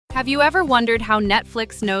Have you ever wondered how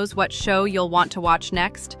Netflix knows what show you'll want to watch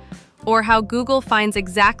next? Or how Google finds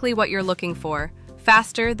exactly what you're looking for,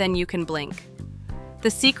 faster than you can blink?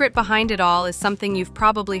 The secret behind it all is something you've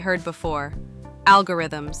probably heard before: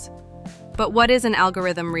 algorithms. But what is an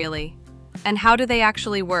algorithm really? And how do they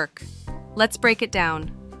actually work? Let's break it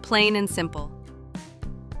down, plain and simple.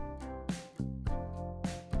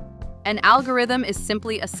 An algorithm is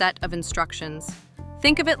simply a set of instructions.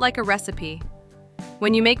 Think of it like a recipe.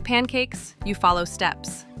 When you make pancakes, you follow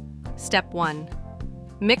steps. Step 1.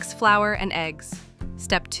 Mix flour and eggs.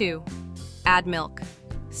 Step 2. Add milk.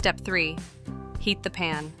 Step 3. Heat the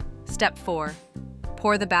pan. Step 4.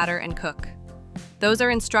 Pour the batter and cook. Those are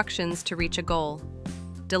instructions to reach a goal: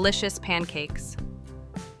 delicious pancakes.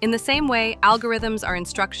 In the same way, algorithms are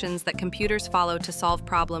instructions that computers follow to solve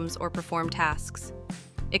problems or perform tasks.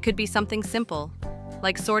 It could be something simple,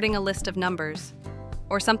 like sorting a list of numbers,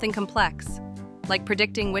 or something complex, like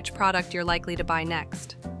predicting which product you're likely to buy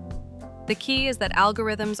next. The key is that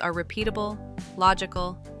algorithms are repeatable,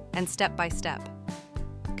 logical, and step-by-step.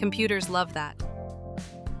 Computers love that.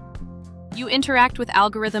 You interact with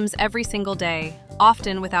algorithms every single day,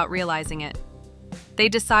 often without realizing it. They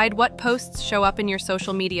decide what posts show up in your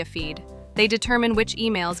social media feed. They determine which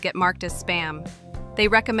emails get marked as spam. They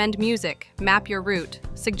recommend music, map your route,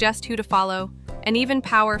 suggest who to follow, and even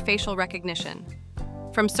power facial recognition.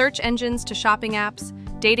 From search engines to shopping apps,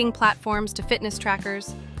 dating platforms to fitness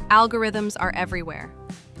trackers, algorithms are everywhere.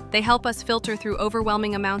 They help us filter through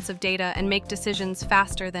overwhelming amounts of data and make decisions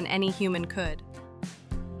faster than any human could.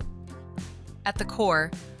 At the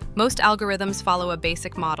core, most algorithms follow a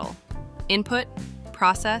basic model: input,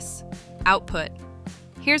 process, output.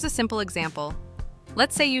 Here's a simple example.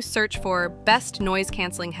 Let's say you search for best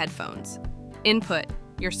noise-canceling headphones. Input,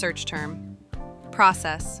 your search term.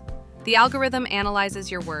 Process. The algorithm analyzes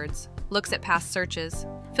your words, looks at past searches,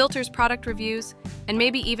 filters product reviews, and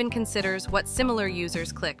maybe even considers what similar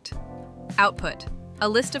users clicked. Output, a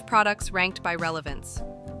list of products ranked by relevance.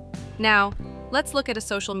 Now, let's look at a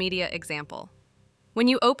social media example. When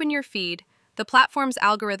you open your feed, the platform's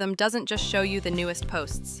algorithm doesn't just show you the newest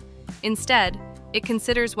posts. Instead, it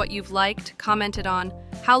considers what you've liked, commented on,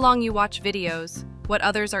 how long you watch videos, what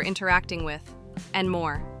others are interacting with, and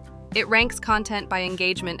more. It ranks content by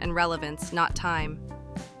engagement and relevance, not time.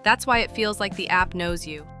 That's why it feels like the app knows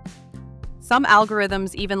you. Some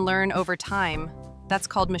algorithms even learn over time. That's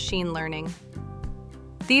called machine learning.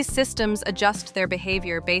 These systems adjust their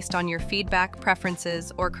behavior based on your feedback,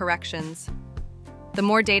 preferences, or corrections. The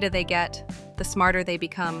more data they get, the smarter they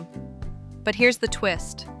become. But here's the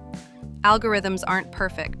twist. Algorithms aren't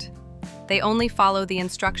perfect. They only follow the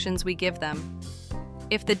instructions we give them.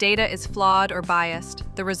 If the data is flawed or biased,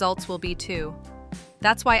 the results will be too.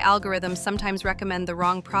 That's why algorithms sometimes recommend the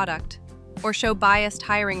wrong product, or show biased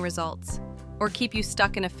hiring results, or keep you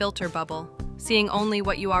stuck in a filter bubble, seeing only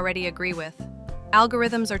what you already agree with.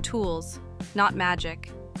 Algorithms are tools, not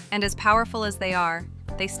magic, and as powerful as they are,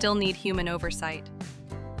 they still need human oversight.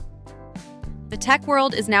 The tech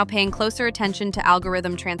world is now paying closer attention to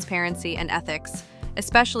algorithm transparency and ethics,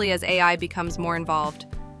 especially as AI becomes more involved.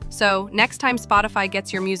 So, next time Spotify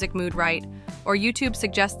gets your music mood right, or YouTube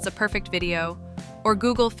suggests a perfect video, or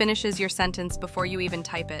Google finishes your sentence before you even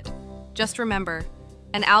type it, just remember,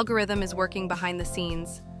 an algorithm is working behind the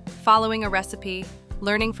scenes, following a recipe,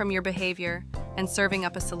 learning from your behavior, and serving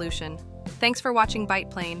up a solution. Thanks for watching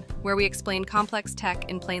BytePlain, where we explain complex tech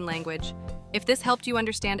in plain language. If this helped you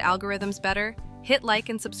understand algorithms better, hit like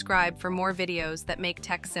and subscribe for more videos that make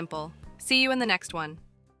tech simple. See you in the next one.